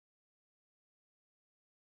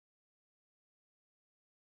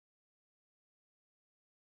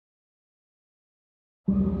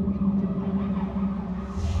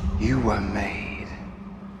You were made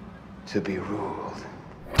to be ruled.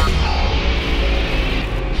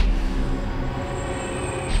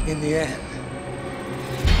 In the end,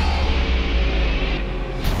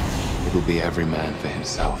 it'll be every man for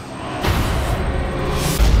himself.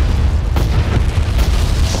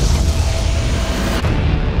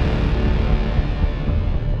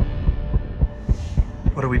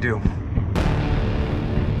 What do we do?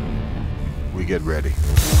 We get ready.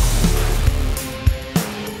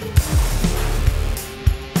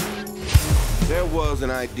 There was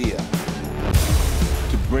an idea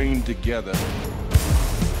to bring together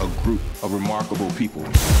a group of remarkable people.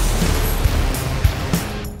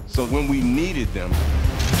 So when we needed them,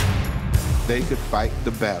 they could fight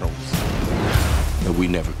the battles that we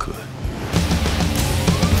never could.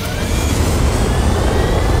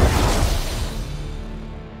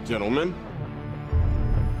 Gentlemen,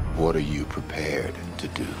 what are you prepared to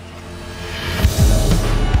do?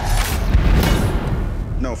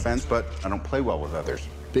 No offense, but I don't play well with others.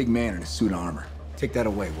 Big man in a suit of armor. Take that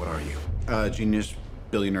away. What are you? Genius,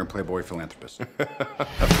 billionaire, playboy, philanthropist.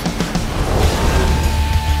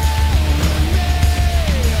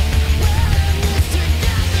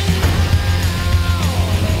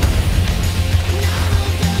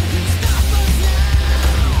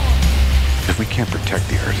 If we can't protect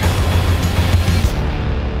the Earth,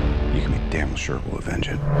 you can be damn sure we'll avenge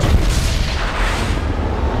it.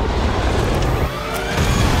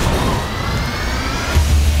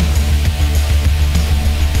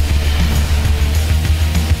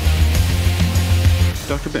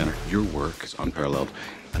 Dr. Banner, your work is unparalleled,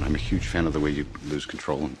 and I'm a huge fan of the way you lose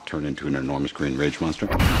control and turn into an enormous green rage monster.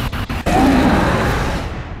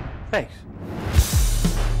 Thanks.